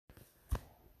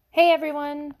Hey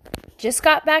everyone! Just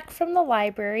got back from the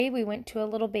library. We went to a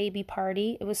little baby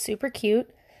party. It was super cute.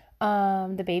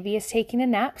 The baby is taking a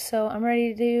nap, so I'm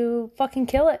ready to fucking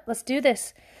kill it. Let's do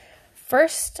this.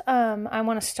 First, I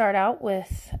want to start out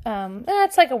with,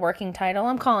 it's like a working title.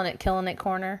 I'm calling it Killing It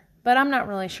Corner, but I'm not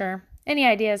really sure. Any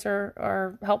ideas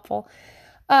are helpful.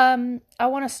 I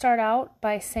want to start out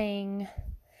by saying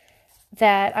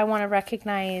that I want to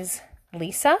recognize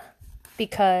Lisa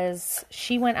because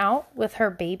she went out with her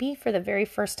baby for the very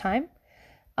first time.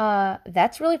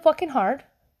 That's really fucking hard.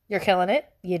 You're killing it.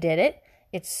 You did it.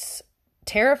 It's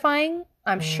terrifying.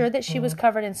 I'm sure that she was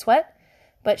covered in sweat,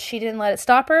 but she didn't let it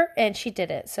stop her, and she did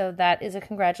it. So that is a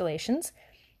congratulations.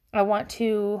 I want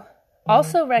to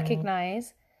also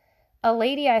recognize a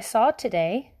lady I saw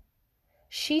today.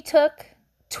 She took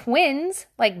twins,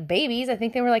 like babies, I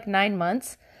think they were like 9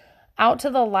 months, out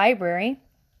to the library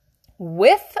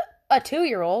with a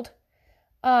 2-year-old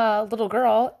little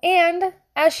girl. And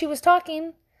as she was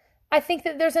talking, I think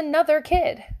that there's another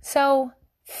kid. So,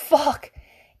 fuck.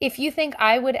 If you think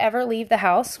I would ever leave the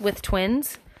house with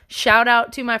twins, shout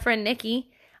out to my friend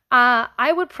Nikki.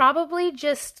 I would probably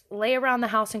just lay around the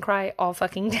house and cry all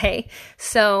fucking day.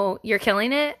 So, you're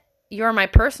killing it. You're my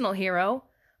personal hero.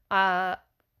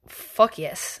 Fuck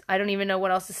yes. I don't even know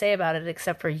what else to say about it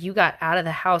except for you got out of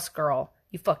the house, girl.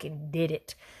 You fucking did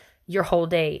it. Your whole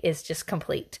day is just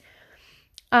complete.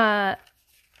 I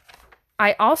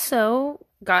also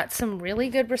got some really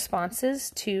good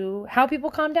responses to how people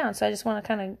calm down. So I just want to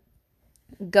kind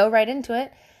of go right into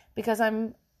it because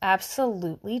I'm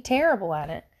absolutely terrible at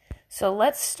it. So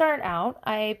let's start out.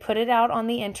 I put it out on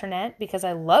the internet because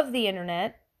I love the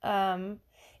internet.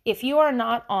 If you are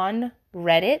not on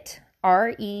Reddit,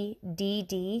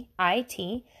 Reddit,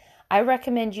 I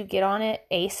recommend you get on it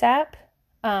ASAP.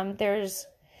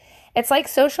 It's like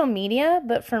social media,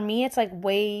 but for me, it's like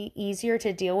way easier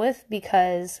to deal with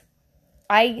because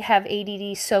I have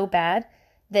ADD so bad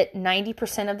that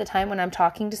 90% of the time when I'm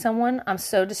talking to someone, I'm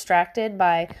so distracted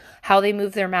by how they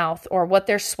move their mouth or what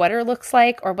their sweater looks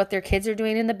like or what their kids are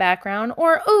doing in the background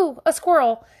or, ooh, a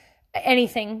squirrel.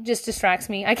 Anything just distracts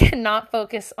me. I cannot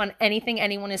focus on anything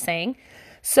anyone is saying.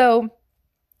 So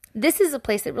this is a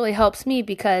place that really helps me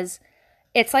because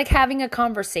it's like having a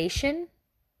conversation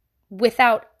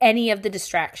without any of the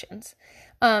distractions.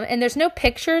 And there's no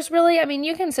pictures really. I mean,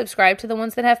 you can subscribe to the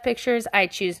ones that have pictures. I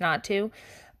choose not to.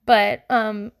 But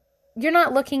you're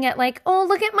not looking at like, oh,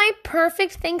 look at my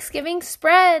perfect Thanksgiving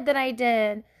spread that I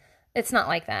did. It's not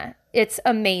like that. It's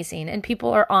amazing. And people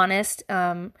are honest.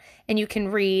 And you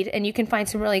can read and you can find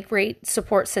some really great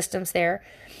support systems there.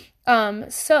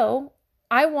 So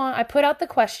I put out the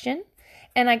question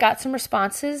and I got some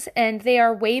responses and they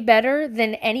are way better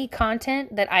than any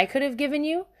content that I could have given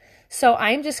you. So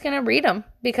I'm just going to read them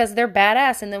because they're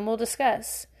badass and then we'll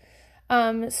discuss.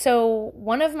 So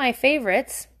one of my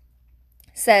favorites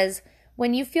says,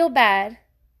 when you feel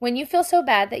so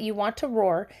bad that you want to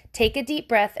roar, take a deep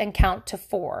breath and count to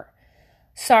 4.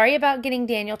 Sorry about getting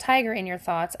Daniel Tiger in your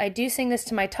thoughts. I do sing this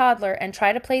to my toddler and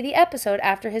try to play the episode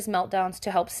after his meltdowns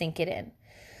to help sink it in.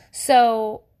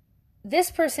 So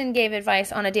this person gave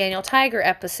advice on a Daniel Tiger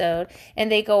episode,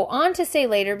 and they go on to say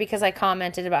later, because I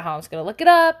commented about how I was going to look it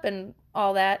up and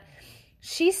all that,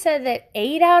 she said that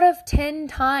 8 out of 10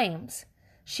 times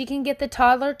she can get the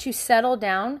toddler to settle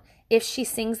down if she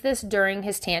sings this during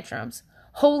his tantrums.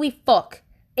 Holy fuck.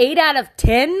 8 out of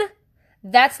 10?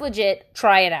 That's legit.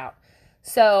 Try it out.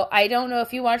 So I don't know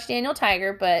if you watch Daniel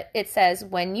Tiger, but it says,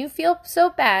 when you feel so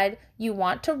bad you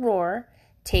want to roar,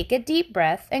 take a deep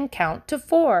breath and count to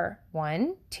 4.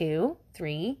 1, 2,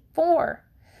 3, 4.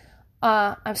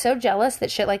 I'm so jealous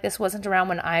that shit like this wasn't around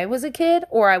when I was a kid,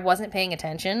 or I wasn't paying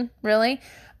attention, really.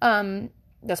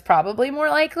 That's probably more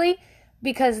likely,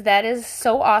 because that is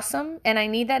so awesome, and I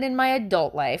need that in my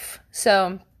adult life.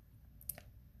 So,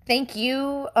 thank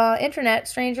you, internet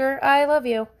stranger. I love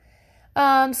you.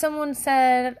 Someone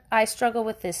said, I struggle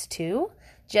with this too.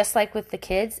 Just like with the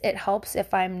kids, it helps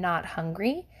if I'm not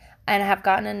hungry and have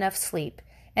gotten enough sleep.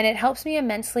 And it helps me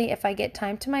immensely if I get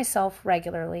time to myself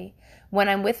regularly. When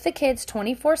I'm with the kids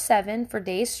 24/7 for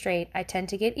days straight, I tend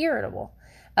to get irritable.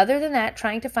 Other than that,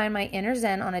 trying to find my inner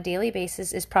zen on a daily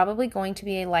basis is probably going to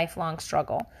be a lifelong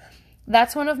struggle.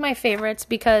 That's one of my favorites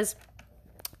because,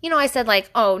 I said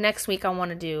like, oh, next week I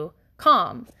want to do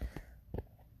calm.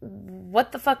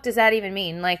 What the fuck does that even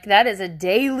mean? Like, that is a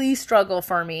daily struggle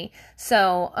for me.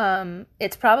 So,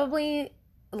 it's probably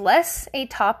less a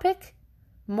topic,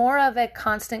 more of a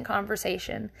constant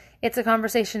conversation. It's a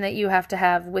conversation that you have to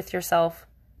have with yourself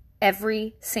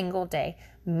every single day.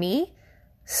 Me,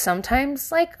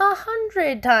 sometimes like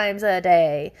 100 times a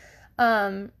day.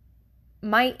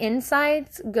 my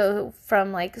insides go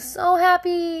from like so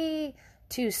happy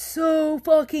to so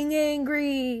fucking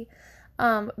angry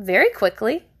very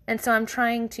quickly. And so I'm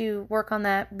trying to work on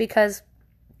that because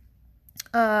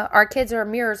our kids are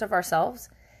mirrors of ourselves.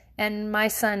 And my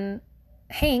son,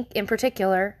 Hank, in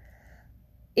particular,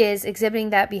 is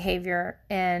exhibiting that behavior.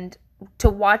 And to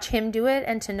watch him do it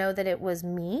and to know that it was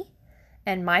me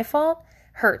and my fault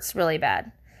hurts really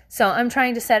bad. So I'm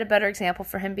trying to set a better example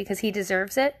for him because he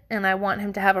deserves it. And I want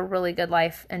him to have a really good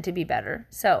life and to be better.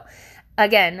 So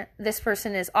again, this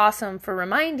person is awesome for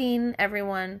reminding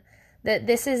everyone that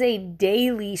this is a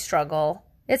daily struggle.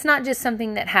 It's not just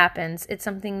something that happens. It's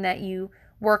something that you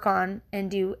work on and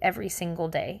do every single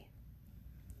day.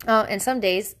 And some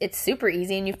days it's super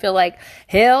easy and you feel like,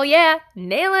 hell yeah,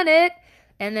 nailing it.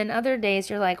 And then other days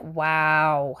you're like,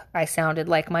 wow, I sounded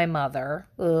like my mother.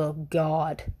 Oh,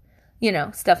 God. You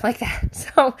know, stuff like that.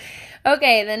 So,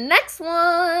 okay, the next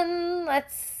one,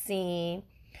 let's see.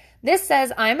 This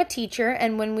says, I'm a teacher,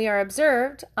 and when we are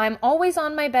observed, I'm always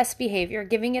on my best behavior,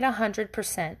 giving it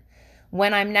 100%.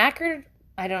 When I'm knackered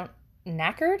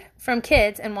from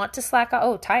kids and want to slack off.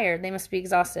 Oh, tired. They must be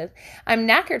exhausted. I'm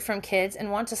knackered from kids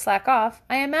and want to slack off.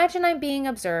 I imagine I'm being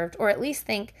observed, or at least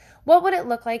think, what would it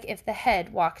look like if the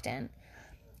head walked in?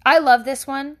 I love this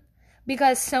one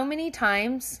because so many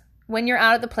times when you're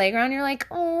out at the playground, you're like,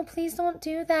 oh, please don't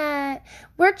do that.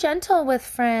 We're gentle with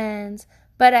friends.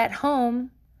 But at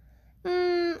home,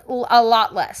 a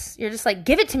lot less. You're just like,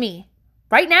 give it to me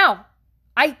right now.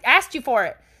 I asked you for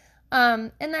it.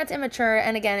 And that's immature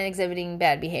and, again, exhibiting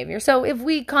bad behavior. So if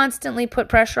we constantly put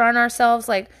pressure on ourselves,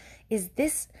 like, is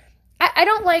this... I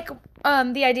don't like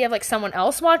the idea of, like, someone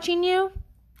else watching you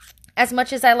as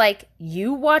much as I like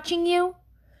you watching you.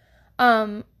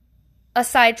 A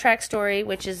sidetrack story,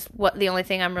 which is the only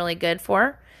thing I'm really good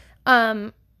for.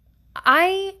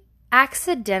 I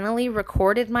accidentally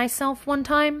recorded myself one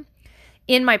time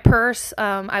in my purse.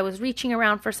 I was reaching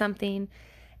around for something.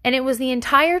 And it was the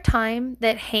entire time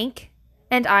that Hank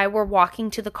and I were walking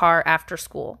to the car after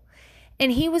school.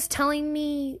 And he was telling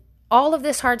me all of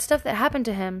this hard stuff that happened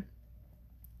to him.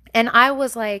 And I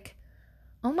was like,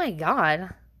 oh my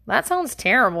God, that sounds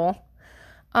terrible.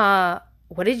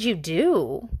 What did you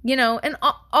do? You know, and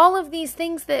all of these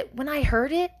things that when I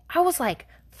heard it, I was like,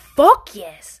 fuck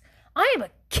yes, I am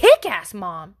a kick-ass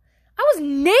mom. I was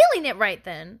nailing it right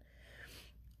then.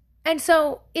 And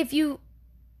so if you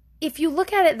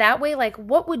look at it that way, like,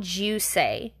 what would you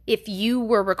say if you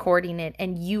were recording it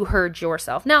and you heard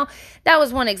yourself? Now, that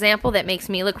was one example that makes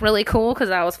me look really cool because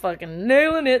I was fucking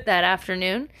nailing it that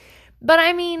afternoon. But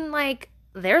I mean, like,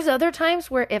 there's other times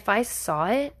where if I saw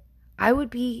it, I would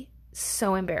be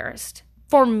so embarrassed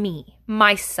for me,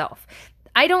 myself.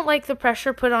 I don't like the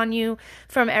pressure put on you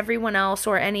from everyone else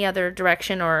or any other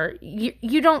direction, or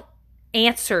you don't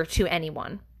answer to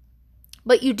anyone,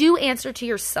 but you do answer to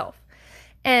yourself.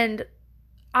 And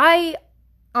I,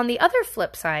 on the other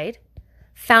flip side,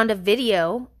 found a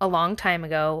video a long time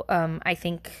ago. I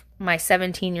think my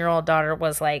 17-year-old daughter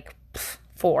was like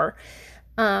 4.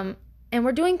 And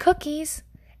we're doing cookies.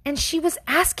 And she was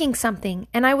asking something.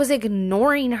 And I was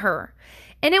ignoring her.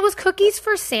 And it was cookies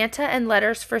for Santa and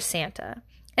letters for Santa.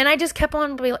 And I just kept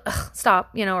on being like, ugh,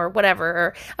 stop, you know, or whatever.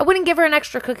 Or I wouldn't give her an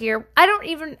extra cookie. Or I don't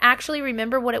even actually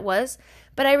remember what it was.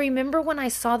 But I remember when I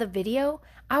saw the video,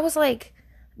 I was like,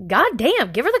 God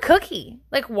damn, give her the cookie.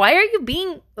 Like, why are you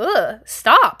being,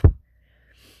 stop.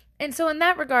 And so in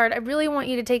that regard, I really want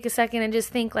you to take a second and just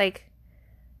think, like,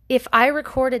 if I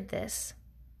recorded this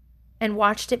and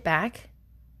watched it back,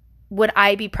 would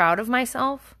I be proud of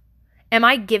myself? Am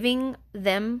I giving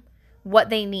them what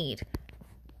they need?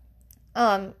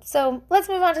 So let's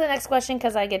move on to the next question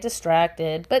because I get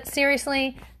distracted. But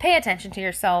seriously, pay attention to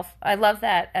yourself. I love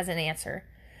that as an answer.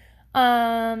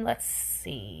 Let's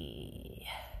see.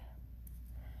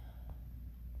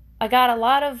 I got a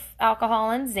lot of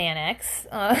alcohol and Xanax.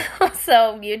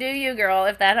 So you do you, girl,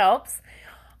 if that helps.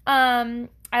 I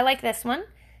like this one.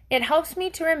 It helps me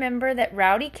to remember that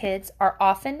rowdy kids are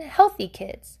often healthy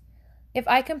kids. If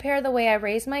I compare the way I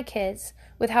raise my kids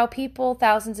with how people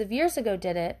thousands of years ago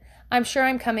did it, I'm sure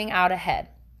I'm coming out ahead.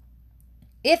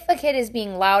 If a kid is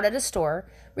being loud at a store,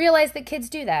 realize that kids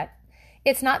do that.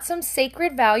 It's not some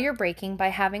sacred vow you're breaking by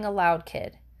having a loud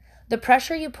kid. The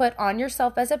pressure you put on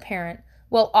yourself as a parent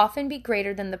will often be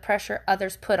greater than the pressure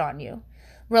others put on you.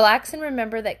 Relax and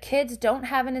remember that kids don't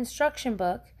have an instruction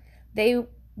book. They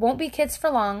won't be kids for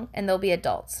long, and they'll be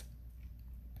adults.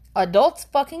 Adults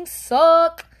fucking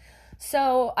suck.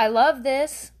 So I love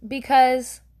this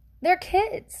because they're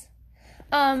kids.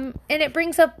 And it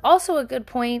brings up also a good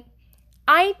point.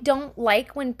 I don't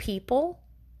like when people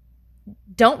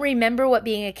don't remember what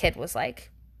being a kid was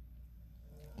like.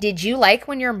 Did you like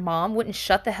when your mom wouldn't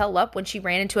shut the hell up when she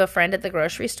ran into a friend at the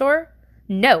grocery store?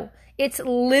 No, it's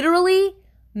literally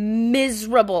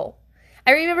miserable.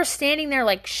 I remember standing there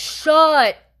like,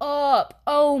 shut up.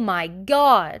 Oh my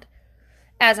God.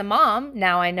 As a mom,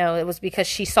 now I know it was because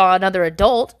she saw another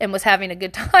adult and was having a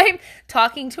good time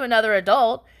talking to another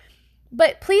adult.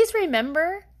 But please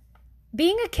remember,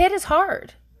 being a kid is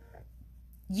hard.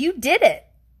 You did it.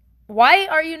 Why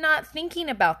are you not thinking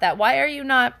about that? Why are you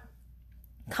not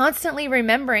constantly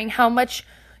remembering how much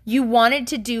you wanted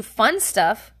to do fun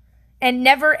stuff and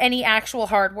never any actual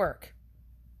hard work?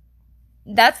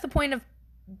 That's the point of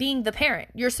being the parent.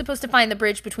 You're supposed to find the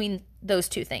bridge between those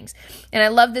two things. And I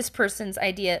love this person's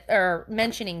idea or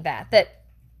mentioning that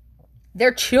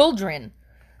they're children.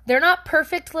 They're not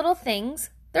perfect little things.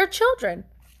 They're children.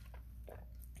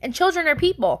 And children are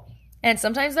people. And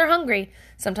sometimes they're hungry.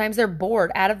 Sometimes they're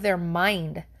bored out of their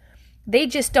mind. They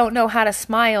just don't know how to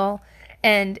smile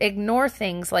and ignore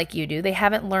things like you do. They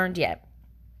haven't learned yet.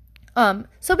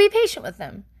 So be patient with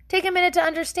them. Take a minute to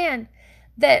understand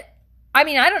that, I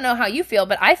mean, I don't know how you feel,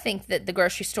 but I think that the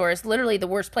grocery store is literally the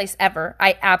worst place ever.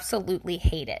 I absolutely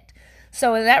hate it.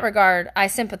 So in that regard, I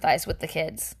sympathize with the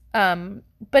kids.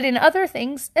 But in other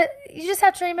things, you just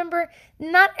have to remember,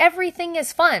 not everything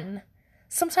is fun.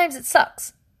 Sometimes it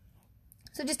sucks.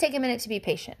 So just take a minute to be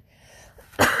patient.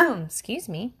 Excuse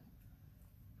me.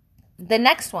 The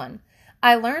next one.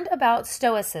 I learned about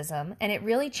stoicism, and it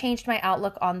really changed my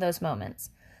outlook on those moments.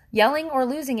 Yelling or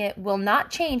losing it will not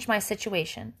change my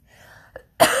situation.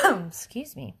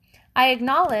 Excuse me. I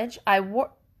acknowledge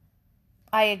that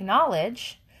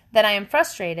I am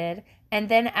frustrated and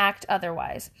then act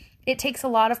otherwise. It takes a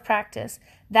lot of practice.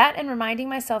 That and reminding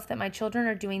myself that my children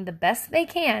are doing the best they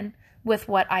can with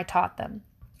what I taught them.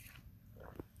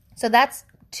 So that's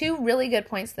two really good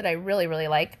points that I really, really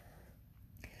like.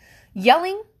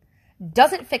 Yelling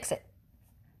doesn't fix it.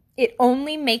 It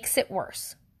only makes it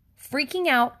worse. Freaking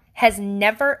out has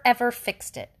never, ever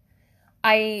fixed it.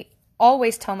 I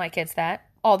always tell my kids that,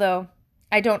 although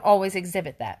I don't always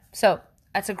exhibit that. So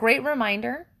that's a great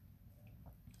reminder.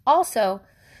 Also,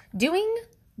 doing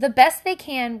the best they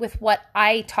can with what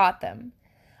I taught them.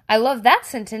 I love that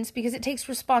sentence because it takes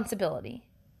responsibility.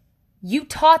 You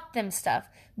taught them stuff.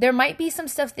 There might be some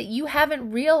stuff that you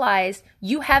haven't realized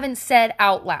you haven't said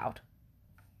out loud.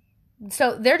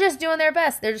 So they're just doing their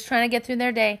best. They're just trying to get through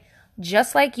their day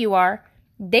just like you are.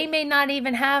 They may not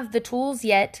even have the tools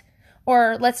yet,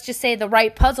 or let's just say the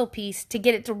right puzzle piece to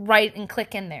get it to right and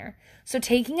click in there. So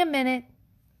taking a minute,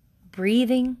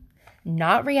 breathing,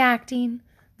 not reacting,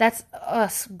 that's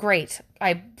great.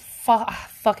 I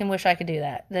fucking wish I could do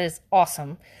that. That is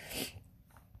awesome.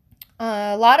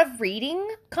 A lot of reading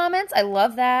comments. I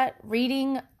love that.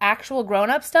 Reading actual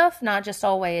grown-up stuff, not just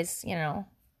always,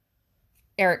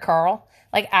 Eric Carle.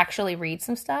 Like actually read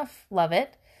some stuff. Love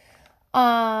it.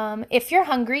 If you're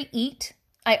hungry, eat.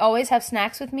 I always have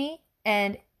snacks with me.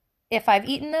 And if I've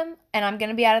eaten them and I'm going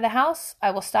to be out of the house,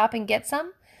 I will stop and get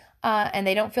some. And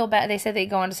they don't feel bad. They said they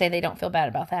go on to say they don't feel bad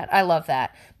about that. I love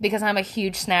that because I'm a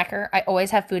huge snacker. I always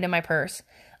have food in my purse.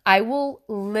 I will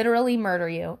literally murder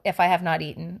you if I have not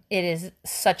eaten. It is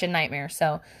such a nightmare.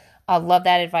 So I love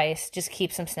that advice. Just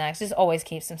keep some snacks. Just always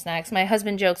keep some snacks. My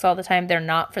husband jokes all the time, they're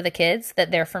not for the kids,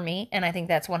 that they're for me. And I think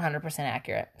that's 100%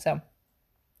 accurate. So,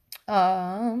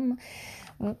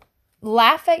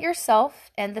 laugh at yourself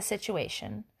and the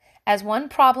situation. As one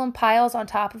problem piles on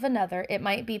top of another, it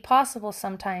might be possible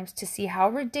sometimes to see how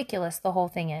ridiculous the whole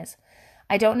thing is.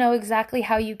 I don't know exactly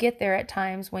how you get there at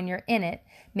times when you're in it.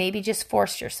 Maybe just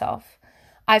force yourself.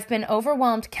 I've been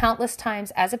overwhelmed countless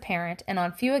times as a parent, and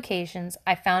on few occasions,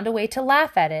 I found a way to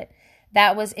laugh at it.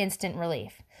 That was instant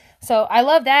relief. So I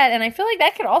love that, and I feel like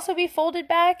that could also be folded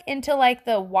back into like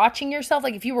the watching yourself.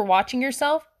 Like if you were watching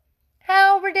yourself,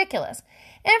 how ridiculous.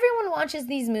 Everyone watches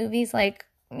these movies like,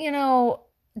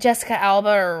 Jessica Alba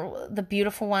or the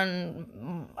beautiful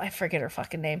one, I forget her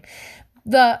fucking name.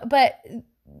 But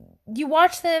you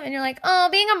watch them and you're like, oh,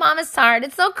 being a mom is hard.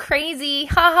 It's so crazy.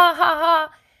 Ha ha ha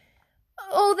ha.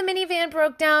 Oh, the minivan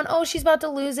broke down. Oh, she's about to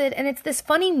lose it. And it's this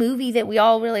funny movie that we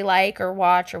all really like or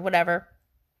watch or whatever.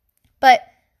 But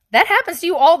that happens to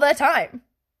you all the time.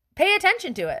 Pay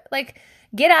attention to it. Like,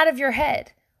 get out of your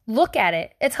head. Look at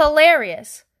it. It's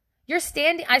hilarious. You're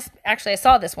standing. I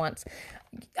saw this once.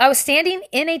 I was standing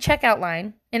in a checkout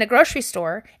line in a grocery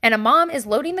store, and a mom is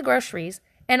loading the groceries,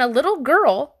 and a little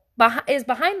girl is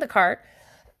behind the cart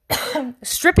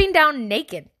stripping down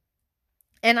naked.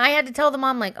 And I had to tell the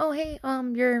mom, like, oh, hey,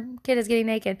 your kid is getting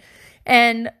naked.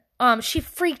 And she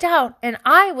freaked out. And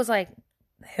I was like,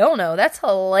 hell no, that's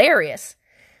hilarious.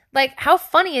 Like, how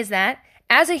funny is that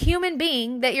as a human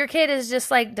being that your kid is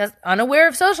just like unaware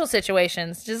of social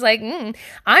situations? Just like,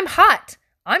 I'm hot.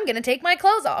 I'm going to take my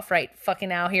clothes off right fucking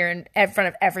now here in front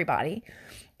of everybody.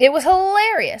 It was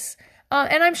hilarious.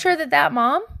 And I'm sure that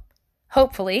mom,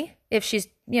 hopefully, if she's,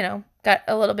 got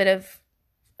a little bit of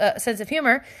sense of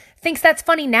humor, thinks that's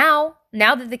funny now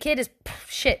that the kid is,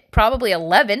 probably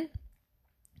 11.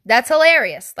 That's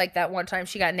hilarious. Like that one time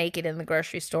she got naked in the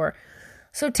grocery store.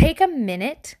 So take a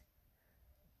minute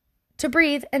to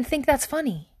breathe and think that's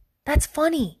funny. That's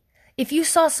funny. If you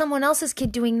saw someone else's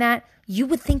kid doing that, you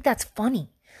would think that's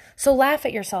funny. So laugh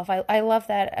at yourself. I love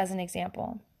that as an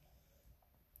example.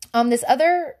 This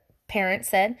other parent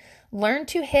said, learn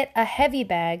to hit a heavy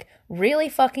bag really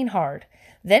fucking hard.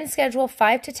 Then schedule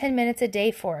 5 to 10 minutes a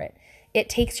day for it. It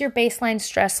takes your baseline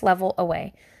stress level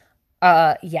away.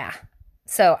 Yeah.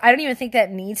 So I don't even think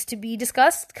that needs to be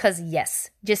discussed because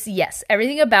yes. Just yes.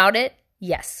 Everything about it,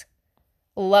 yes.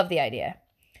 Love the idea.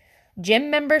 Gym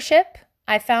membership.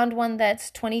 I found one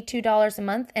that's $22 a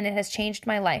month and it has changed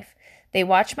my life. They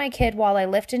watch my kid while I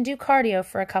lift and do cardio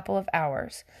for a couple of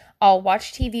hours. I'll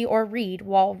watch TV or read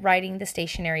while riding the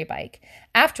stationary bike.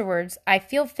 Afterwards, I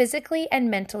feel physically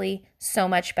and mentally so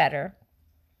much better.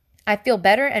 I feel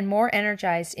better and more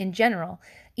energized in general,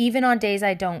 even on days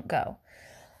I don't go.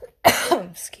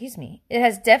 Excuse me. It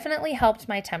has definitely helped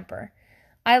my temper.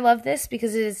 I love this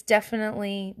because it is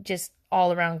definitely just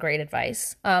all around great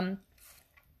advice.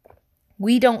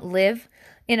 We don't live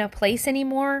in a place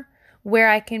anymore where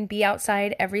I can be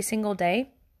outside every single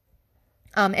day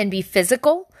and be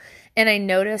physical. And I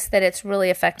notice that it's really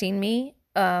affecting me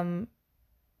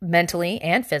mentally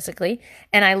and physically.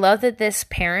 And I love that this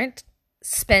parent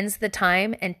spends the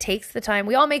time and takes the time.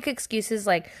 We all make excuses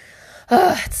like,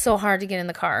 it's so hard to get in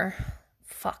the car.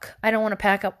 Fuck, I don't want to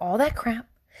pack up all that crap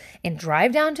and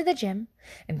drive down to the gym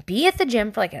and be at the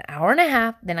gym for like an hour and a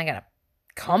half. Then I got to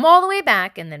come all the way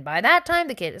back. And then by that time,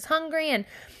 the kid is hungry. And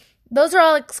those are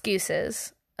all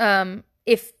excuses.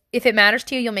 If it matters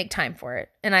to you, you'll make time for it.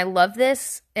 And I love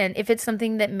this. And if it's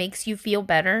something that makes you feel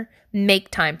better,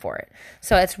 make time for it.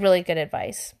 So it's really good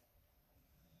advice.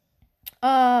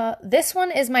 This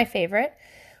one is my favorite.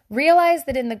 Realize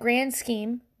that in the grand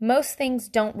scheme, most things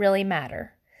don't really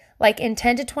matter. Like in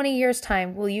 10 to 20 years'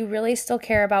 time, will you really still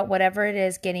care about whatever it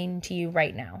is getting to you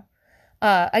right now?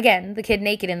 Again, the kid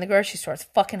naked in the grocery store is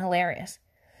fucking hilarious.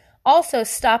 Also,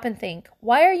 stop and think,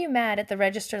 why are you mad at the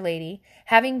register lady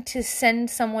having to send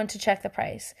someone to check the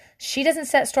price? She doesn't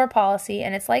set store policy,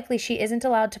 and it's likely she isn't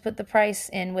allowed to put the price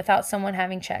in without someone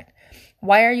having checked.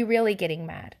 Why are you really getting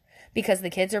mad? Because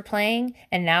the kids are playing,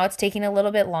 and now it's taking a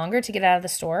little bit longer to get out of the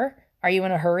store? Are you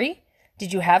in a hurry?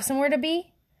 Did you have somewhere to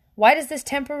be? Why does this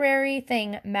temporary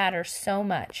thing matter so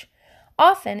much?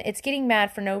 Often, it's getting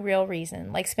mad for no real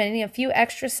reason, like spending a few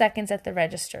extra seconds at the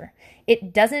register.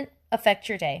 It doesn't affect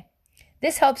your day.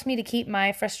 This helps me to keep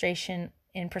my frustration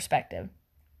in perspective.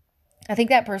 I think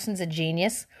that person's a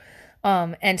genius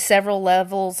and several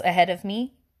levels ahead of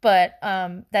me, but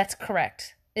that's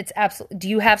correct. It's absolutely. Do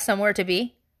you have somewhere to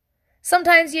be?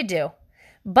 Sometimes you do.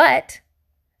 But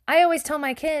I always tell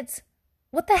my kids,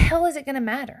 what the hell is it going to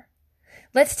matter?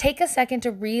 Let's take a second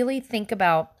to really think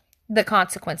about the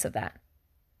consequence of that.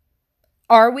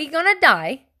 Are we going to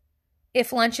die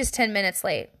if lunch is 10 minutes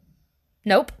late?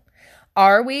 Nope.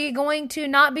 Are we going to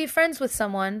not be friends with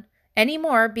someone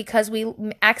anymore because we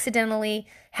accidentally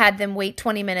had them wait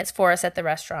 20 minutes for us at the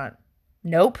restaurant?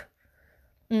 Nope.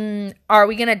 Are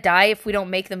we going to die if we don't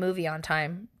make the movie on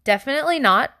time? Definitely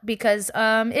not, because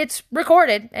it's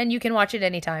recorded and you can watch it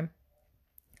anytime.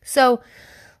 So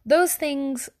those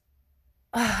things,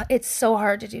 it's so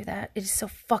hard to do that. It is so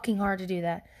fucking hard to do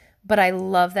that. But I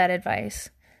love that advice.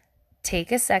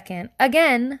 Take a second.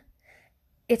 Again,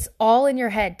 it's all in your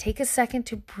head. Take a second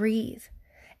to breathe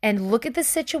and look at the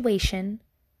situation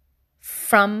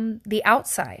from the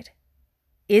outside.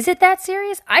 Is it that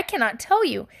serious? I cannot tell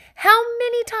you how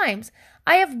many times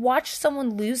I have watched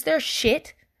someone lose their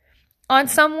shit on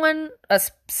someone,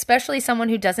 especially someone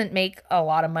who doesn't make a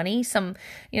lot of money, some,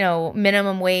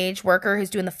 minimum wage worker who's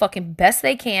doing the fucking best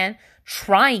they can,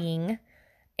 trying,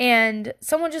 and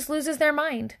someone just loses their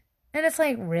mind. And it's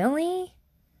like, really?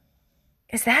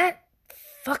 Is that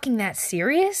fucking that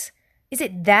serious? Is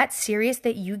it that serious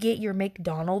that you get your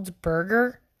McDonald's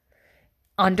burger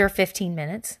under 15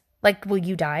 minutes? Like, will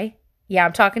you die? Yeah,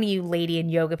 I'm talking to you, lady in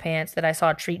yoga pants that I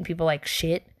saw treating people like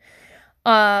shit.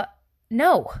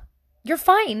 No. You're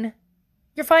fine.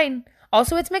 You're fine.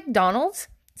 Also, it's McDonald's.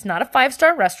 It's not a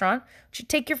 5-star restaurant. You should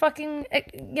take your fucking,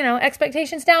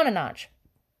 expectations down a notch.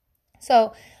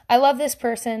 So, I love this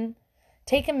person.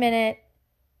 Take a minute.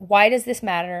 why does this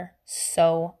matter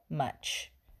so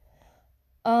much?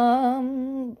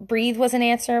 Breathe was an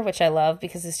answer, which I love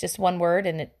because it's just one word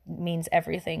and it means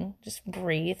everything. Just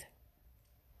breathe.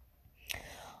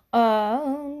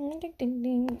 Ding, ding,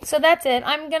 ding. So that's it.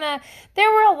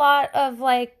 There were a lot of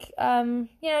like,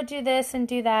 do this and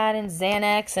do that and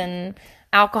Xanax and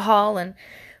alcohol and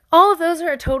all of those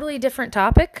are a totally different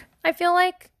topic. I feel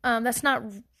like, that's not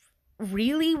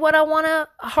really what I want to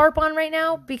harp on right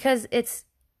now because it's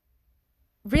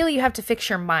really, you have to fix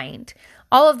your mind.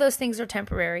 All of those things are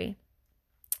temporary.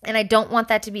 And I don't want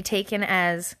that to be taken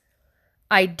as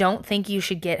I don't think you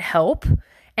should get help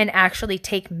and actually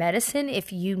take medicine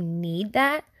if you need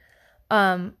that.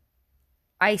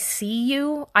 I see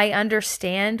you. I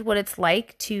understand what it's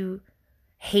like to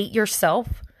hate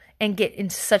yourself and get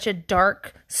into such a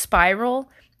dark spiral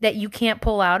that you can't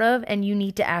pull out of and you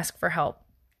need to ask for help.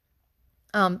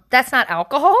 That's not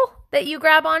alcohol that you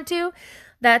grab onto.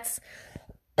 That's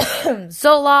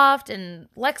Zoloft and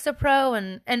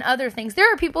Lexapro and other things.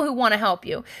 There are people who want to help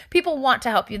you. People want to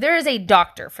help you. There is a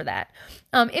doctor for that.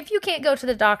 If you can't go to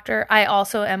the doctor, I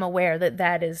also am aware that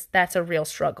that's a real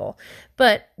struggle.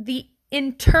 But the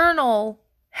internal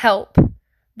help,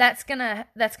 that's gonna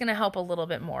help a little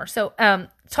bit more. So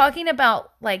talking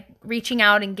about like reaching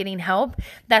out and getting help,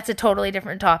 that's a totally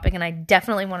different topic, and I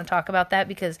definitely want to talk about that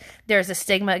because there's a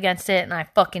stigma against it, and I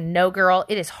fucking know, girl,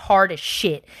 it is hard as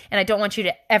shit, and I don't want you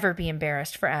to ever be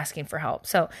embarrassed for asking for help.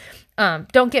 So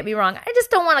don't get me wrong, I just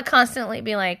don't want to constantly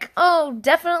be like, oh,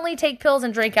 definitely take pills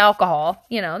and drink alcohol.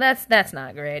 That's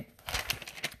not great.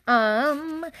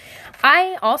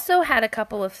 I also had a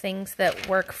couple of things that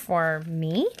work for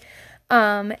me.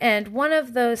 And one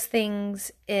of those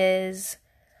things is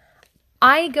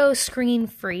I go screen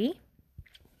free.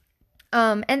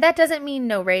 And that doesn't mean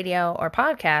no radio or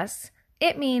podcasts.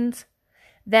 It means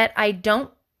that I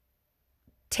don't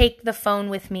take the phone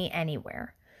with me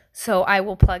anywhere. So I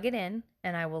will plug it in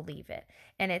and I will leave it.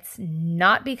 And it's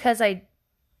not because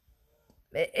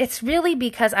it's really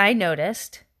because I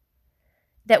noticed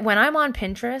that when I'm on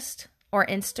Pinterest or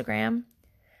Instagram,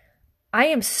 I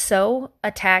am so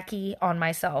attacky on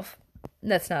myself.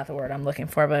 That's not the word I'm looking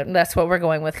for, but that's what we're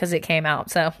going with because it came out.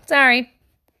 So, sorry.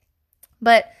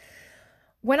 But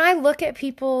when I look at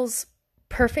people's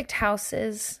perfect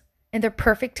houses and their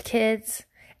perfect kids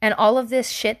and all of this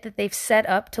shit that they've set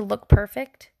up to look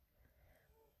perfect,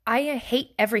 I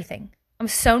hate everything. I'm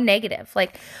so negative.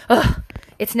 Like, ugh,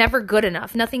 it's never good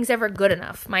enough. Nothing's ever good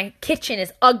enough. My kitchen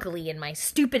is ugly and my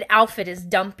stupid outfit is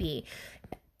dumpy.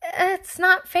 It's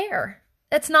not fair.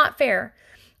 That's not fair.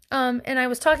 And I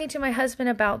was talking to my husband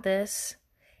about this,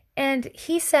 and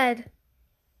he said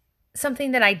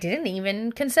something that I didn't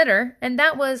even consider, and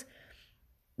that was,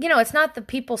 it's not the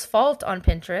people's fault on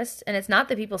Pinterest, and it's not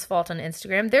the people's fault on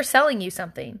Instagram. They're selling you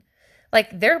something.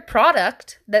 Like their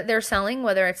product that they're selling,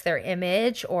 whether it's their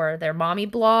image or their mommy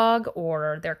blog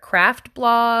or their craft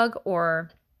blog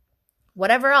or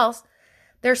whatever else,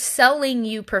 they're selling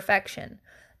you perfection.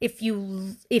 If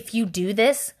you do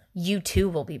this, you too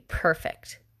will be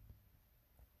perfect.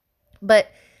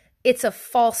 But it's a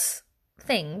false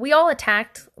thing. We all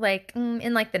attacked like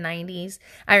in like the 90s.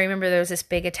 I remember there was this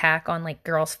big attack on like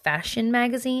girls' fashion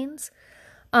magazines.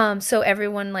 So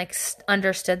everyone like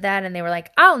understood that and they were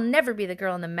like, I'll never be the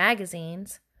girl in the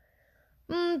magazines.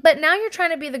 But now you're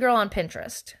trying to be the girl on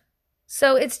Pinterest.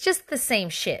 So it's just the same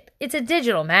shit. It's a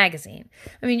digital magazine.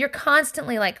 I mean, you're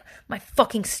constantly like, my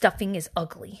fucking stuffing is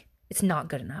ugly. It's not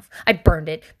good enough. I burned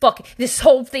it. Fuck, this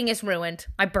whole thing is ruined.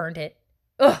 I burned it.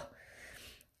 Ugh.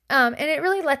 And it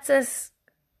really lets us,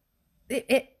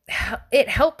 it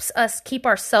helps us keep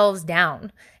ourselves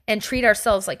down and treat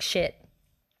ourselves like shit.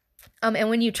 And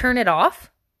when you turn it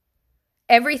off,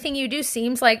 everything you do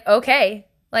seems like, okay,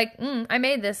 like, I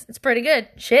made this. It's pretty good.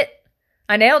 Shit.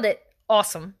 I nailed it.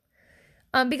 Awesome.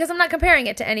 Because I'm not comparing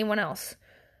it to anyone else.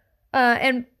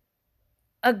 And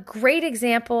a great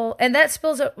example, and that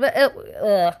spills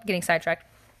over, getting sidetracked.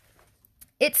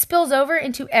 It spills over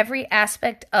into every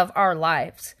aspect of our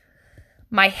lives.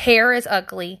 My hair is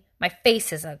ugly. My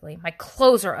face is ugly. My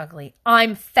clothes are ugly.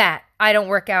 I'm fat. I don't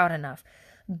work out enough.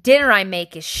 Dinner I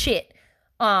make is shit.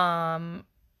 I'm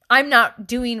not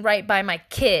doing right by my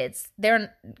kids.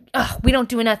 We don't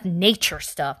do enough nature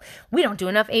stuff. We don't do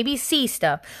enough ABC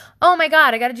stuff. Oh my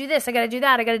God, I got to do this. I got to do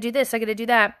that. I got to do this. I got to do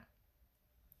that.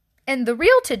 And the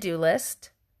real to-do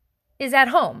list is at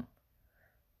home.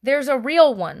 There's a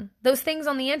real one. Those things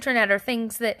on the internet are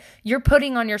things that you're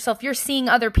putting on yourself. You're seeing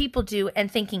other people do and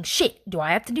thinking, shit, do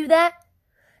I have to do that?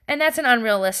 And that's an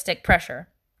unrealistic pressure.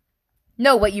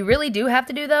 No, what you really do have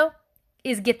to do, though,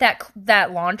 is get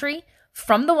that laundry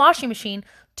from the washing machine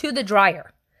to the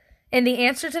dryer. And the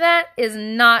answer to that is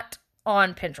not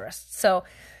on Pinterest. So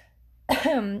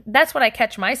that's what I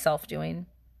catch myself doing.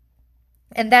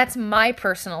 And that's my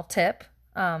personal tip.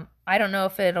 I don't know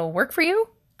if it'll work for you,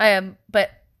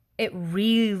 but it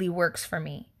really works for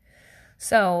me.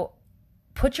 So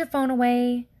put your phone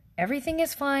away. Everything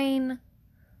is fine.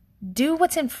 Do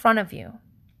what's in front of you.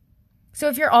 So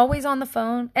if you're always on the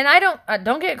phone, and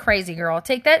don't get crazy, girl.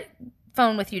 Take that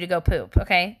phone with you to go poop,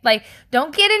 okay? Like,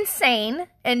 don't get insane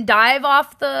and dive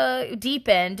off the deep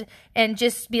end and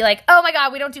just be like, oh my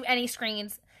God, we don't do any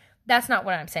screens. That's not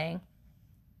what I'm saying.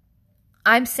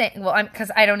 I'm saying, because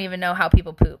I don't even know how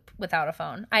people poop without a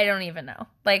phone. I don't even know.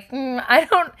 Like,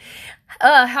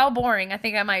 how boring. I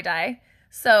think I might die.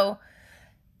 So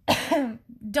I'm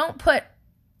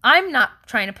not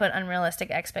trying to put unrealistic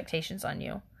expectations on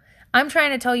you. I'm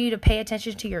trying to tell you to pay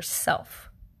attention to yourself.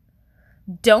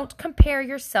 Don't compare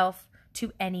yourself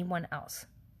to anyone else.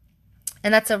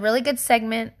 And that's a really good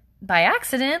segment by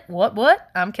accident.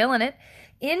 What? I'm killing it.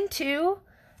 Into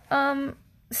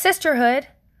sisterhood.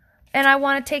 And I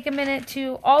want to take a minute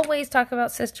to always talk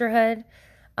about sisterhood.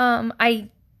 I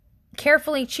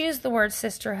carefully choose the word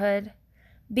sisterhood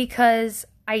because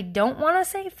I don't want to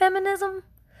say feminism.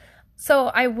 So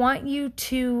I want you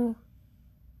to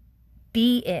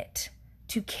be it,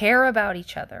 to care about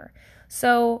each other.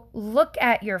 So look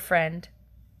at your friend.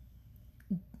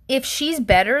 If she's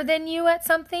better than you at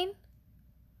something,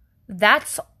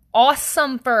 that's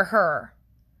awesome for her.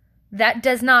 That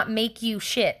does not make you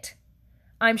shit.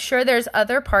 I'm sure there's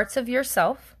other parts of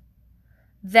yourself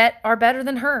that are better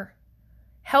than her.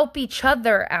 Help each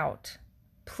other out.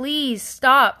 Please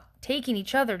stop taking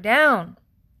each other down.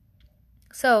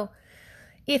 So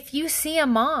if you see a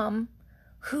mom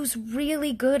who's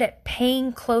really good at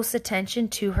paying close attention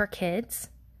to her kids,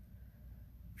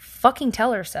 fucking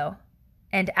tell her so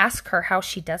and ask her how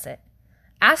she does it.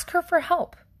 Ask her for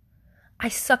help. I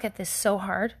suck at this so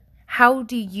hard. How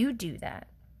do you do that?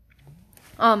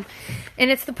 And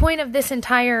it's the point of this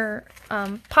entire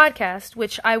podcast,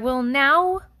 which I will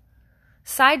now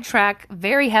sidetrack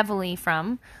very heavily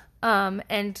from,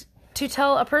 and to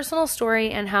tell a personal story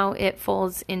and how it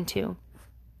folds into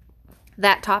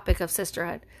that topic of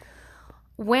sisterhood.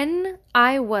 When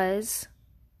I was,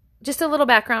 just a little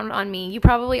background on me, you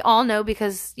probably all know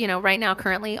because, right now,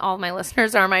 currently, all my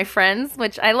listeners are my friends,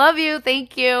 which I love you.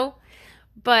 Thank you.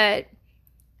 But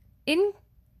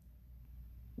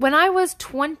when I was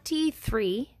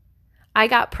 23, I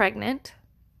got pregnant,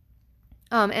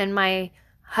 and my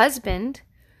husband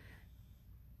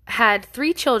had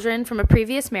 3 children from a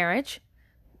previous marriage,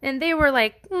 and they were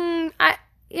like,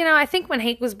 I think when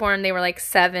Hank was born, they were like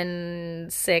 7,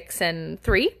 6, and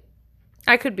 3.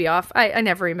 I could be off. I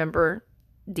never remember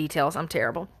details. I'm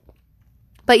terrible.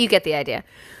 But you get the idea.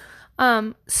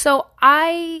 So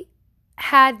I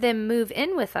had them move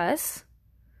in with us.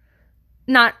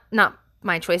 Not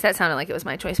my choice. That sounded like it was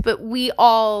my choice. But we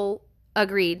all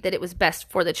agreed that it was best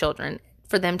for the children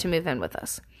for them to move in with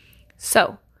us.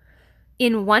 So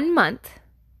in 1 month,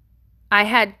 I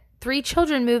had 3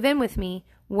 children move in with me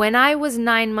when I was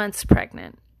 9 months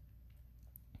pregnant.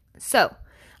 So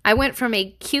I went from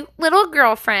a cute little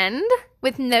girlfriend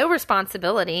with no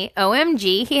responsibility.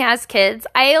 OMG, he has kids.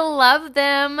 I love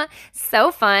them.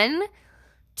 So fun.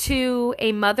 To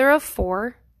a mother of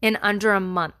 4 in under a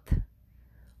month.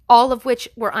 All of which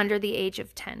were under the age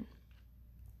of 10.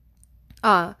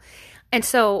 And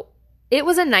so it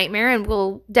was a nightmare, and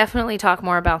we'll definitely talk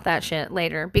more about that shit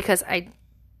later because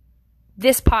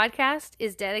this podcast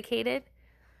is dedicated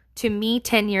to me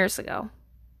 10 years ago.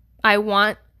 I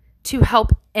want to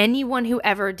help anyone who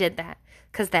ever did that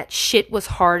because that shit was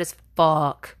hard as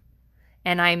fuck.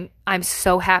 And I'm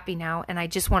so happy now, and I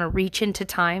just want to reach into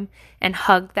time and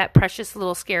hug that precious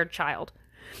little scared child.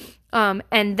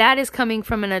 And that is coming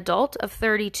from an adult of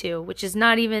 32, which is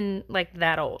not even like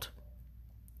that old.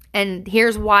 And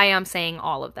here's why I'm saying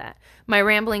all of that. My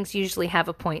ramblings usually have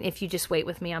a point. If you just wait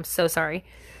with me, I'm so sorry.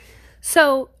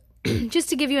 So just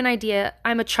to give you an idea,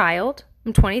 I'm a child.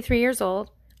 I'm 23 years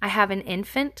old. I have an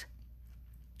infant,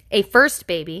 a first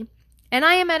baby, and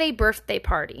I am at a birthday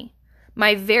party.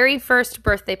 My very first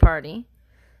birthday party.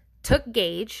 Took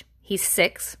Gage. He's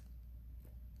 6.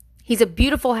 He's a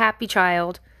beautiful, happy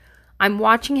child. I'm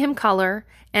watching him color,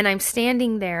 and I'm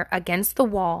standing there against the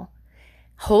wall,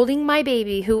 holding my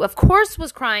baby, who, of course,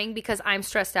 was crying because I'm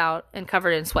stressed out and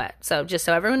covered in sweat. So just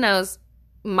so everyone knows,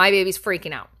 my baby's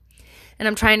freaking out. And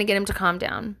I'm trying to get him to calm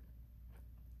down.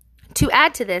 To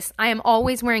add to this, I am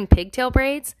always wearing pigtail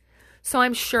braids, so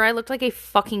I'm sure I looked like a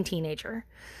fucking teenager.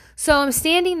 So I'm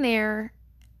standing there,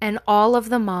 and all of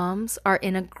the moms are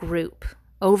in a group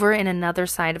over in another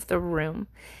side of the room.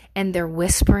 and they're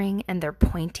whispering and they're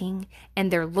pointing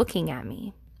and they're looking at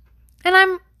me.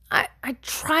 And I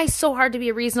try so hard to be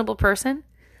a reasonable person.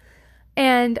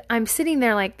 And I'm sitting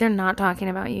there like, they're not talking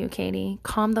about you, Katie.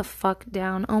 Calm the fuck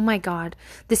down. Oh my God.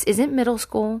 This isn't middle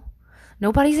school.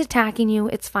 Nobody's attacking you.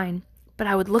 It's fine. But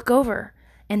I would look over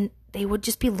and they would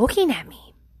just be looking at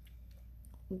me.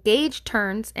 Gage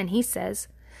turns and he says,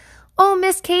 "Oh,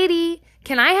 Miss Katie,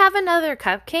 can I have another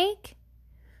cupcake?"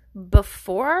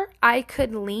 Before I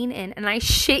could lean in, and I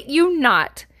shit you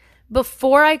not,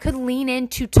 before I could lean in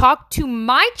to talk to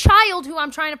my child who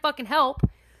I'm trying to fucking help,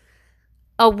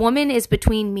 a woman is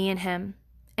between me and him.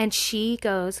 And she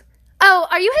goes, "Oh,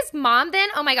 are you his mom then?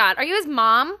 Oh my God, are you his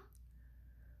mom?"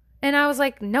 And I was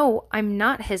like, "No, I'm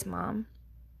not his mom.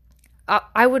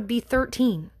 I would be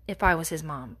 13 if I was his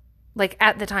mom. Like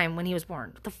at the time when he was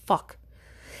born. What the fuck?"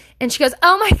 And she goes,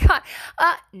 "Oh my God."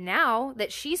 Now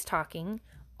that she's talking,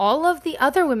 all of the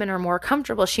other women are more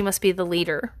comfortable. She must be the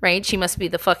leader, right? She must be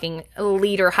the fucking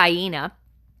leader hyena.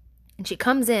 And she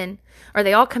comes in, or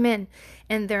they all come in,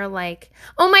 and they're like,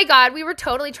 "Oh my God, we were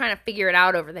totally trying to figure it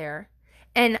out over there."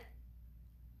 And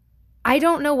I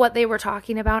don't know what they were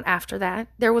talking about after that.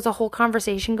 There was a whole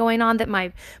conversation going on that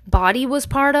my body was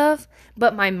part of,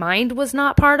 but my mind was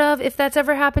not part of, if that's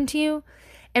ever happened to you.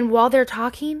 And while they're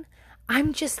talking,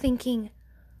 I'm just thinking,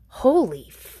 holy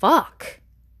fuck.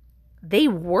 They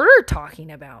were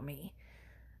talking about me.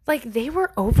 Like they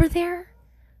were over there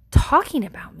talking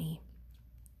about me.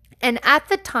 And at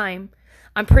the time,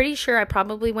 I'm pretty sure I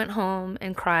probably went home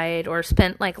and cried or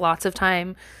spent like lots of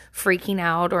time freaking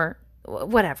out or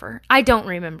whatever. I don't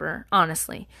remember,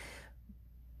 honestly.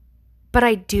 But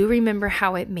I do remember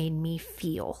how it made me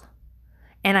feel.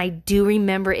 And I do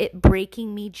remember it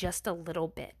breaking me just a little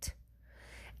bit.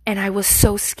 And I was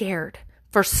so scared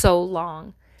for so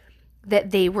long that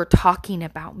they were talking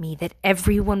about me, that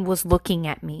everyone was looking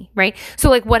at me, right? So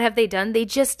like, what have they done? They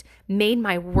just made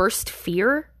my worst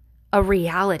fear a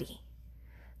reality.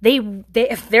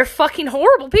 They're fucking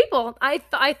horrible people. I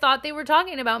thought they were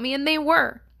talking about me, and they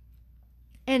were.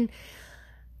 And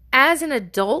as an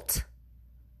adult,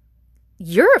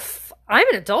 I'm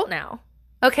an adult now.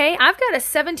 Okay? I've got a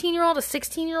 17-year-old, a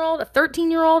 16-year-old, a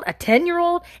 13-year-old, a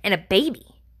 10-year-old, and a baby.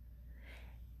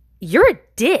 You're a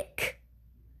dick.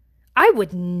 I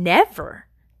would never,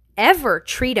 ever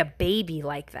treat a baby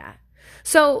like that.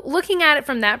 So looking at it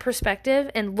from that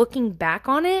perspective and looking back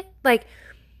on it, like,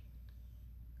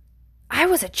 I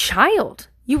was a child.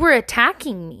 You were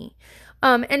attacking me.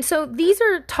 And so these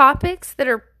are topics that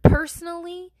are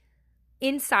personally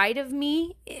inside of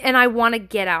me, and I want to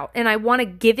get out, and I want to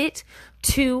give it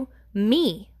to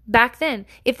me back then.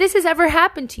 If this has ever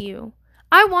happened to you,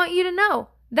 I want you to know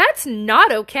that's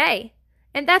not okay.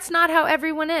 And that's not how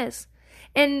everyone is.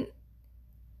 And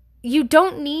you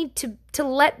don't need to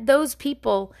let those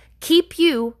people keep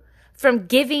you from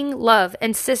giving love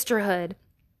and sisterhood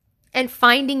and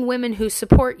finding women who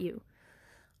support you.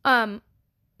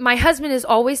 My husband is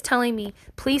always telling me,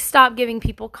 please stop giving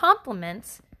people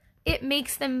compliments. It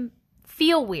makes them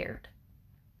feel weird.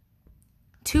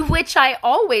 To which I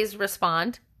always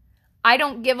respond, I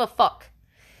don't give a fuck.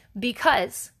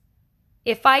 Because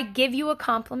if I give you a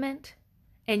compliment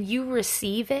and you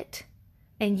receive it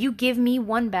and you give me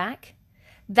one back,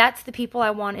 that's the people I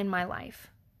want in my life.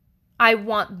 I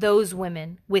want those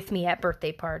women with me at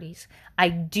birthday parties. I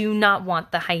do not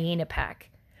want the hyena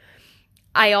pack.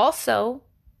 I also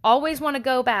always want to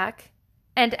go back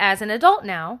and, as an adult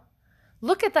now,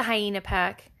 look at the hyena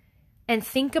pack and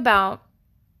think about,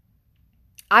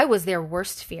 I was their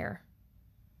worst fear.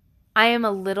 I am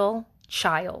a little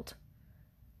child.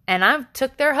 And I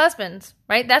took their husbands,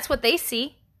 right? That's what they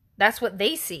see. That's what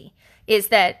they see, is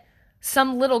that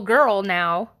some little girl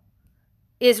now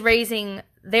is raising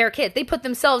their kid. They put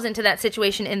themselves into that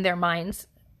situation in their minds,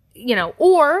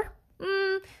 or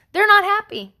they're not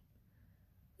happy.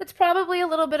 It's probably a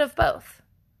little bit of both.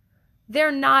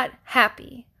 They're not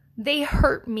happy. They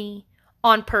hurt me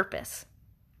on purpose.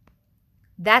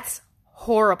 That's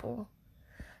horrible.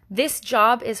 This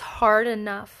job is hard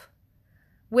enough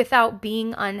without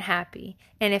being unhappy.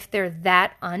 And if they're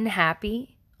that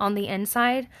unhappy on the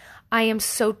inside, I am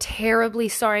so terribly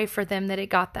sorry for them that it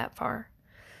got that far.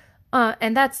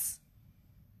 And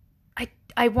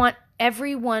I want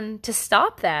everyone to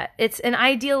stop that. It's an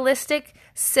idealistic,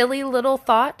 silly little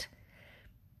thought.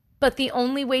 But the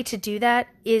only way to do that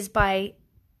is by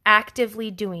actively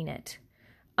doing it.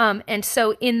 And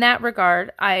so in that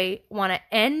regard, I want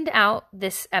to end out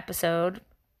this episode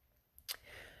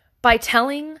by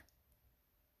telling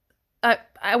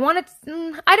I want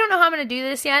to, I don't know how I'm going to do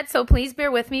this yet, so please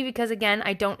bear with me because, again,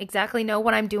 I don't exactly know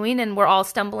what I'm doing, and we're all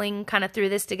stumbling kind of through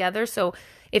this together, so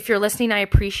if you're listening, I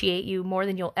appreciate you more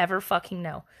than you'll ever fucking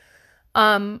know.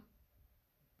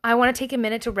 I want to take a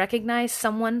minute to recognize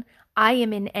someone I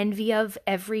am in envy of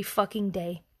every fucking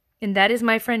day, and that is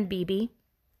my friend BB.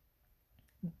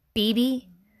 BB,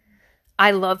 I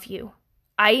love you.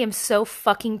 I am so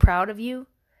fucking proud of you.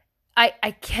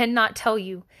 I cannot tell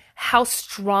you how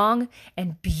strong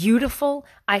and beautiful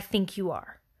I think you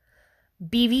are.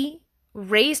 BB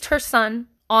raised her son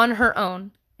on her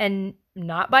own, and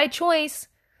not by choice.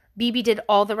 BB did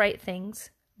all the right things.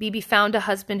 BB found a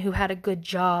husband who had a good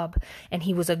job, and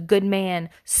he was a good man,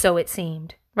 so it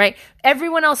seemed, right?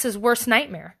 Everyone else's worst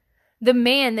nightmare. The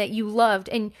man that you loved,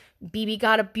 and BB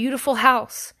got a beautiful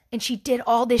house, and she did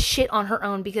all this shit on her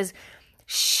own because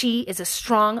she is a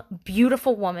strong,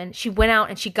 beautiful woman. She went out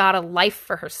and she got a life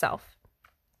for herself.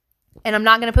 And I'm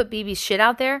not going to put BB's shit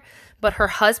out there, but her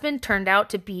husband turned out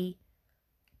to be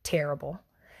terrible.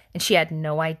 And she had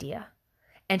no idea.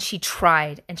 And she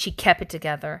tried and she kept it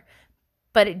together.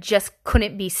 But it just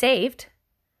couldn't be saved.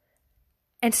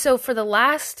 And so for the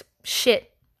last fuck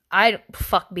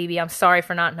BB, I'm sorry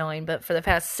for not knowing, but for the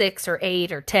past 6 or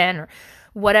 8 or 10 or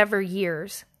whatever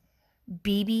years,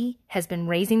 BB has been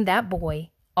raising that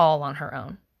boy all on her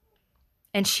own.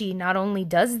 And she not only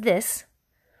does this,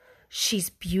 she's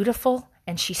beautiful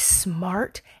and she's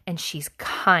smart and she's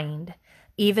kind,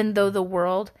 even though the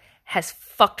world has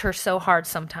fucked her so hard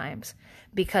sometimes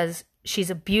because she's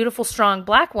a beautiful, strong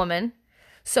black woman.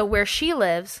 So where she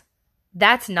lives,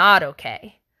 that's not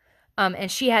okay.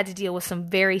 And she had to deal with some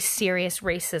very serious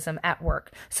racism at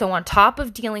work. So on top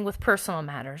of dealing with personal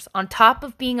matters, on top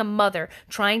of being a mother,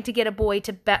 trying to get a boy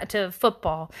to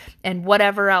football and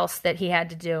whatever else that he had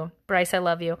to do, Bryce, I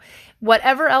love you,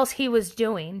 whatever else he was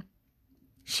doing,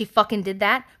 she fucking did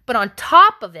that. But on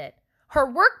top of it, her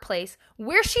workplace,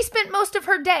 where she spent most of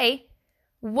her day,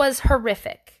 was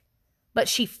horrific. But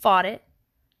she fought it.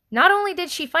 Not only did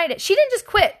she fight it, she didn't just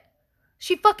quit.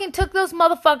 She fucking took those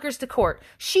motherfuckers to court.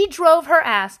 She drove her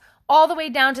ass all the way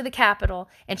down to the Capitol,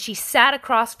 and she sat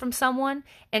across from someone,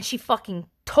 and she fucking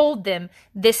told them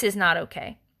this is not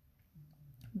okay.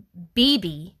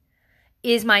 BB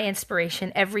is my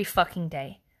inspiration every fucking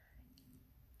day.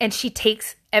 And she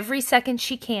takes every second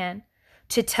she can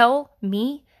to tell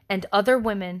me and other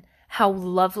women how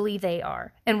lovely they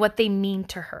are and what they mean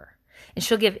to her. And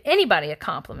she'll give anybody a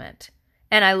compliment.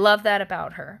 And I love that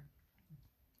about her.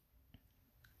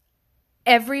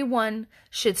 Everyone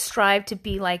should strive to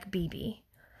be like BB.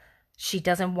 She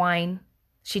doesn't whine.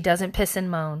 She doesn't piss and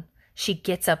moan. She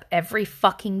gets up every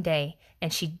fucking day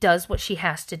and she does what she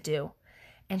has to do.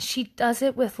 And she does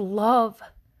it with love.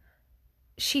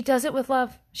 She does it with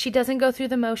love. She doesn't go through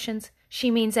the motions.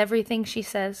 She means everything she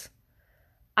says.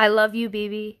 I love you,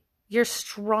 BB. You're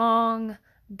strong.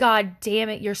 God damn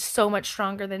it, you're so much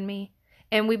stronger than me.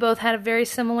 And we both had a very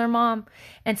similar mom.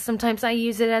 And sometimes I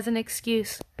use it as an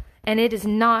excuse. And it is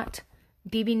not.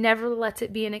 BB never lets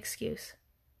it be an excuse.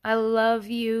 I love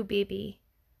you, BB.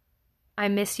 I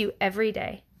miss you every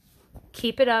day.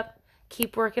 Keep it up.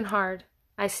 Keep working hard.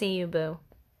 I see you, boo.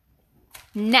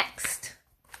 Next,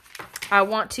 I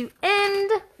want to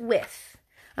end with,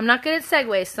 I'm not good at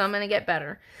segues, so I'm going to get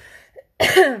better.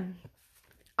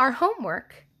 Our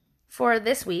homework for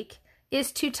this week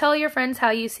is to tell your friends how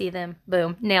you see them.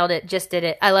 Boom. Nailed it. Just did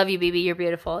it. I love you, BB. You're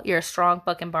beautiful. You're a strong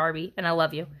fucking Barbie, and I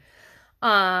love you.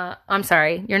 I'm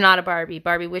sorry. You're not a Barbie.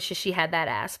 Barbie wishes she had that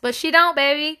ass. But she don't,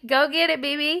 baby. Go get it,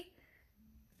 BB.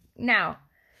 Now,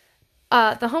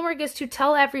 the homework is to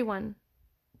tell everyone.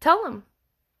 Tell them.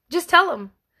 Just tell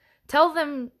them. Tell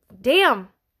them, damn,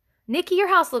 Nikki, your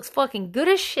house looks fucking good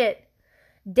as shit.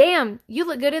 Damn, you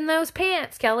look good in those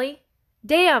pants, Kelly.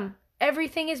 Damn,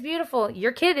 everything is beautiful.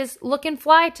 Your kid is looking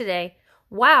fly today.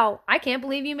 Wow, I can't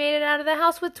believe you made it out of the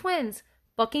house with twins.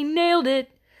 Fucking nailed it.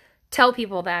 Tell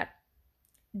people that.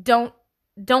 Don't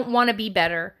want to be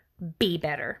better. Be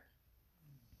better.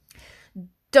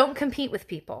 Don't compete with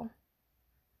people.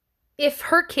 If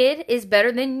her kid is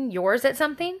better than yours at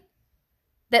something,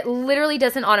 that literally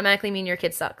doesn't automatically mean your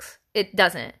kid sucks. It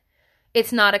doesn't.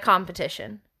 It's not a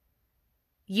competition.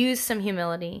 Use some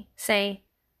humility. Say,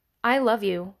 I love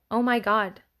you. Oh my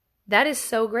God. That is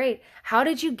so great. How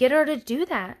did you get her to do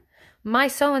that? My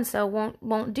so-and-so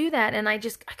won't do that. And I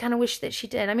kind of wish that she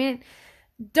did. I mean,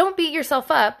 don't beat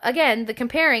yourself up. Again, the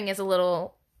comparing is a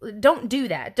little, don't do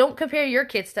that. Don't compare your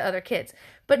kids to other kids.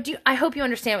 But I hope you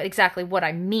understand exactly what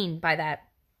I mean by that.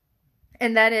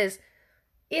 And that is,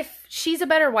 if she's a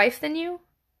better wife than you,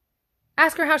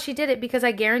 ask her how she did it, because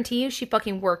I guarantee you she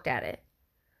fucking worked at it.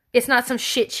 It's not some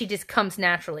shit she just comes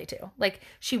naturally to. Like,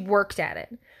 she worked at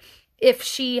it. If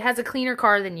she has a cleaner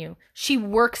car than you, she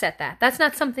works at that. That's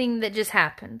not something that just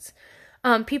happens.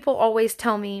 People always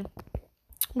tell me,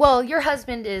 well, your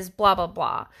husband is blah, blah,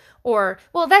 blah. Or,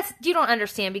 well, you don't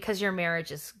understand because your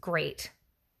marriage is great.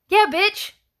 Yeah,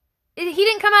 bitch. He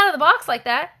didn't come out of the box like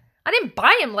that. I didn't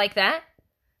buy him like that.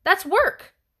 That's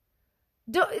work.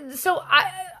 So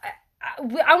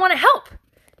I want to help.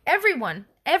 Everyone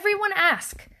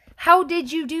ask, how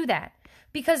did you do that?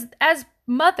 Because as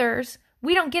mothers,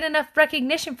 we don't get enough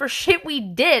recognition for shit we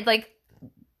did. Like,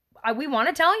 we want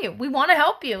to tell you. We want to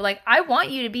help you. Like, I want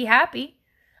you to be happy.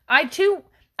 I don't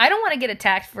want to get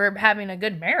attacked for having a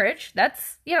good marriage.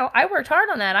 That's, I worked hard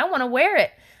on that. I want to wear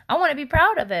it. I want to be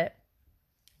proud of it.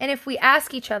 And if we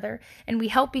ask each other and we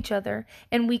help each other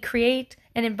and we create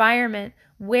an environment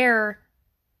where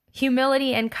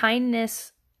humility and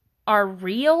kindness are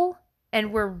real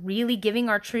and we're really giving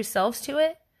our true selves to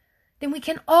it, then we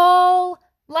can all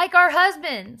like our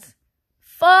husbands.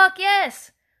 Fuck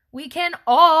yes. We can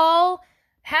all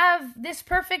have this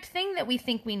perfect thing that we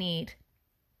think we need.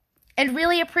 And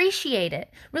really appreciate it.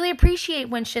 Really appreciate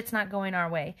when shit's not going our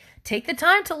way. Take the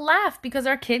time to laugh because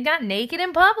our kid got naked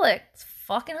in public. It's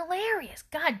fucking hilarious.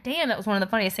 God damn, that was one of the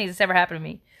funniest things that's ever happened to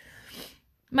me.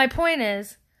 My point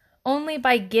is, only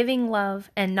by giving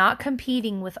love and not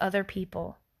competing with other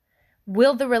people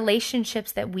will the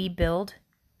relationships that we build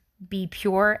be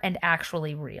pure and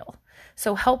actually real.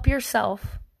 So help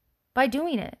yourself by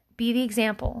doing it. Be the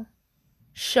example.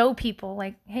 Show people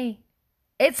like, hey,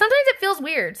 sometimes it feels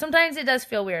weird. Sometimes it does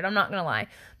feel weird. I'm not going to lie.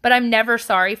 But I'm never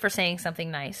sorry for saying something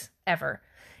nice, ever.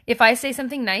 If I say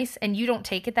something nice and you don't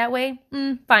take it that way,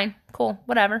 fine, cool,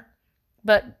 whatever.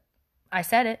 But I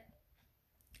said it.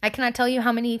 I cannot tell you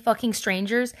how many fucking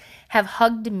strangers have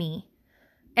hugged me.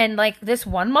 And like this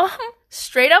one mom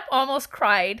straight up almost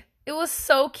cried. It was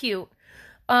so cute.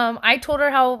 I told her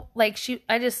how, like,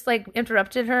 I just, like,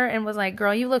 interrupted her and was like,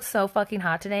 girl, you look so fucking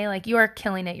hot today. Like, you are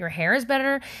killing it. Your hair is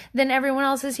better than everyone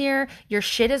else's here. Your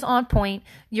shit is on point.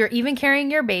 You're even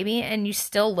carrying your baby and you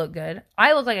still look good.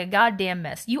 I look like a goddamn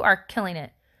mess. You are killing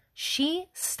it. She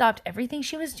stopped everything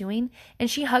she was doing and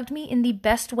she hugged me in the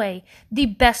best way,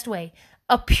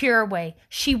 a pure way.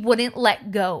 She wouldn't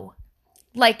let go.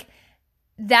 Like,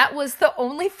 that was the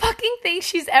only fucking thing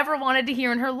she's ever wanted to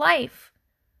hear in her life.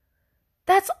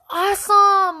 That's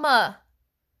awesome.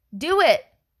 Do it.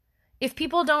 If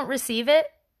people don't receive it,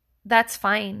 that's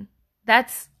fine.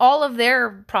 That's all of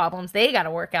their problems they got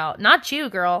to work out. Not you,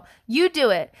 girl. You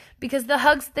do it. Because the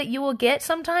hugs that you will get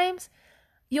sometimes,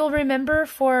 you'll remember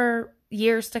for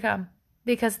years to come.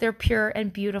 Because they're pure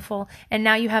and beautiful. And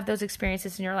now you have those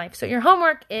experiences in your life. So your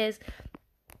homework is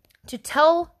to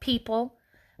tell people,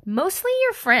 mostly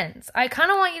your friends. I kind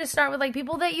of want you to start with like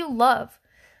people that you love.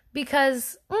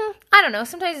 Because, I don't know,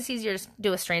 sometimes it's easier to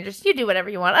do with strangers. You do whatever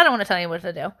you want. I don't want to tell you what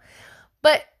to do.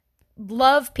 But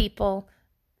love people.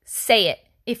 Say it.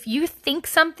 If you think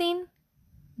something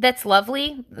that's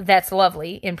lovely,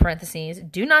 in parentheses.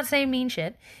 Do not say mean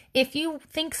shit. If you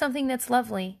think something that's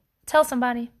lovely, tell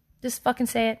somebody. Just fucking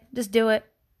say it. Just do it.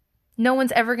 No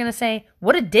one's ever going to say,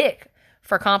 what a dick,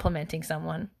 for complimenting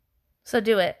someone. So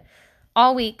do it.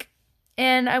 All week.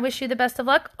 And I wish you the best of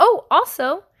luck. Oh,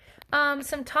 also,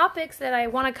 some topics that I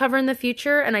want to cover in the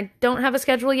future, and I don't have a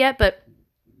schedule yet, but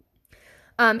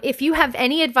if you have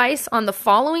any advice on the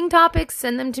following topics,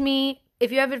 send them to me.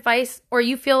 If you have advice or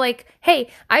you feel like, hey,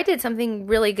 I did something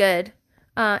really good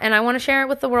and I want to share it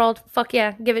with the world, fuck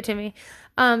yeah, give it to me.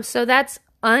 So that's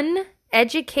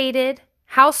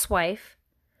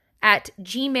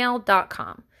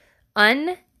uneducatedhousewife@gmail.com.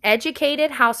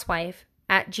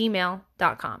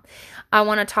 uneducatedhousewife@gmail.com. I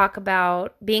want to talk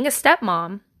about being a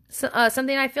stepmom.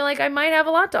 Something I feel like I might have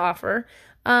a lot to offer.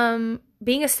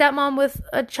 Being a stepmom with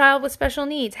a child with special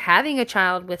needs, having a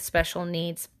child with special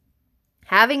needs,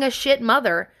 having a shit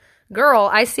mother. Girl,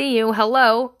 I see you.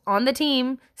 Hello, on the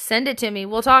team. Send it to me.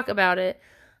 We'll talk about it.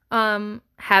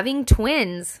 Having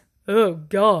twins. Oh,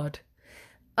 God.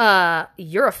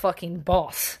 You're a fucking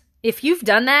boss. If you've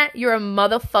done that, you're a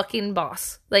motherfucking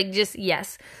boss. Like, just,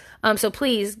 yes. So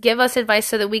please, give us advice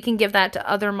so that we can give that to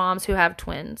other moms who have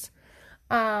twins.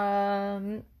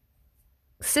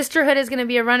 Sisterhood is going to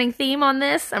be a running theme on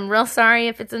this. I'm real sorry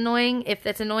if it's annoying. If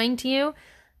that's annoying to you,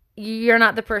 you're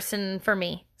not the person for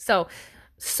me. So,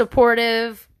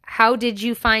 supportive. How did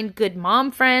you find good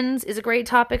mom friends is a great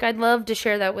topic. I'd love to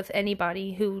share that with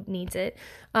anybody who needs it.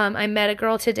 I met a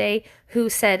girl today who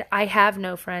said, I have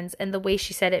no friends. And the way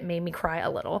she said it made me cry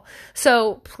a little.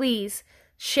 So please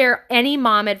share any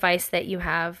mom advice that you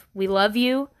have. We love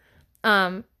you.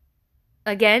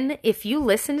 again, if you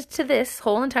listened to this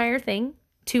whole entire thing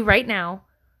to right now,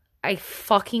 I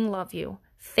fucking love you.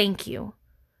 Thank you.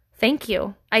 Thank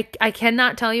you. I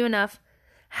cannot tell you enough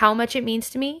how much it means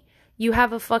to me. You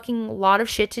have a fucking lot of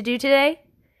shit to do today,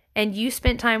 and you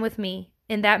spent time with me,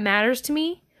 and that matters to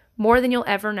me more than you'll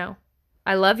ever know.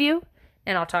 I love you,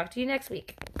 and I'll talk to you next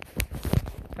week.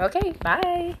 Okay,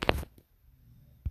 bye.